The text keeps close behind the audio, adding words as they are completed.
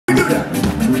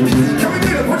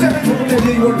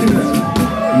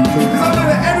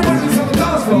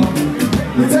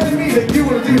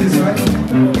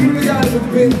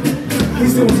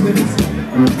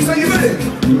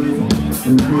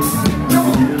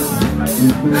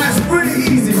That's pretty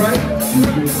easy, right?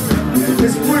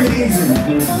 It's pretty easy.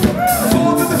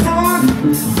 4 to the front,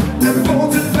 and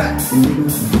 4 to the back. 4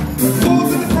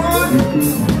 to the front,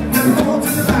 and 4 to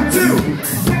the back. 2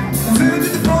 to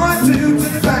the front, 2 to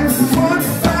the back. Front,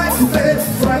 back, left,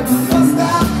 right. Don't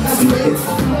stop, that's it.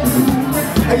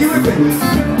 Are you with me?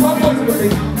 My boys with me.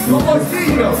 My boys, here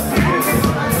you go.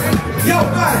 Yo,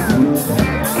 man.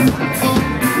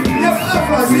 Yo,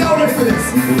 Earthlights, are y'all ready for this?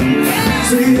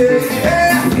 So yeah.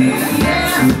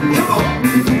 Come on.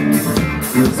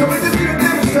 So we're just gonna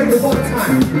demonstrate the whole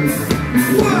time.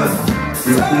 1,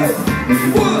 2,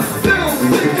 1, 2,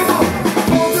 3, come on.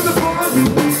 4 to the front,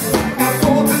 and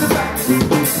 4 to the back. 4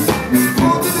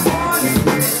 to the front,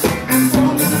 and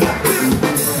 4 to the back. 2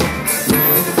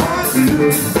 to the front, 2 to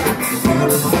the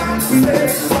front, back,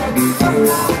 left, right, to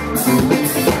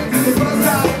the bus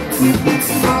stop.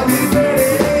 Are you ready?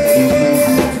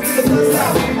 To the bus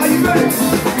stop. Are you ready?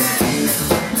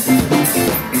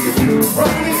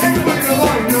 Right, we need everybody in the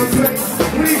line, you know what I'm saying?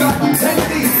 We got 10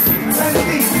 deep, 10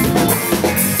 deep.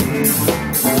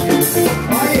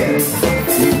 Oh yeah.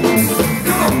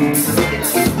 Come on. To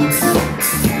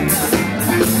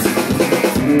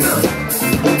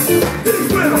the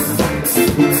ground. To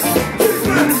the ground. To the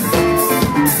ground.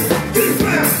 To the ground. To the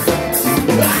ground.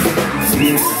 Are you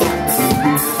ready?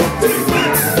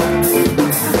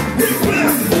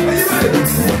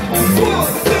 1,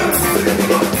 2, 3,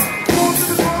 come on. 4 to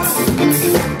the front,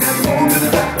 and 4 to the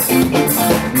back.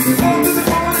 4 to the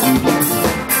front,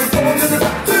 and 4 to the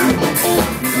back. 2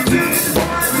 to the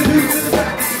front, 2 to the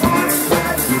back. 1,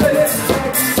 back, left,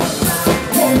 right.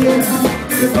 1, yeah,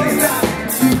 to the bus stop.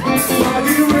 Are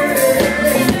you ready?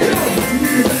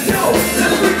 Yo,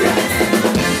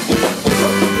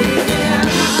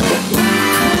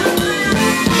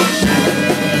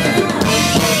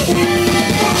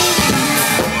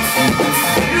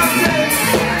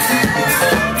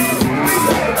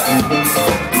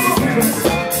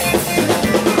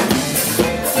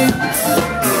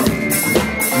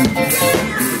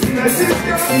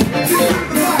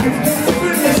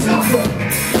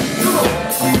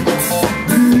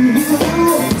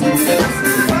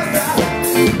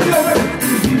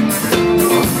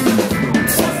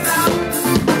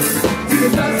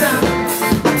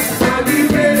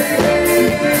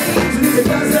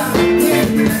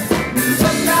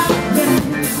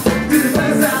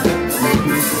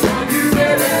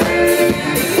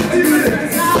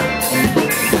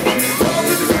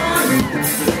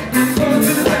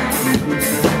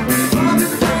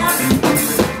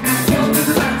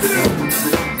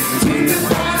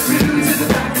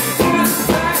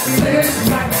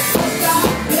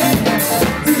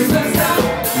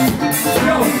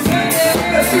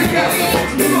 let's break it.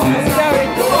 Let's go.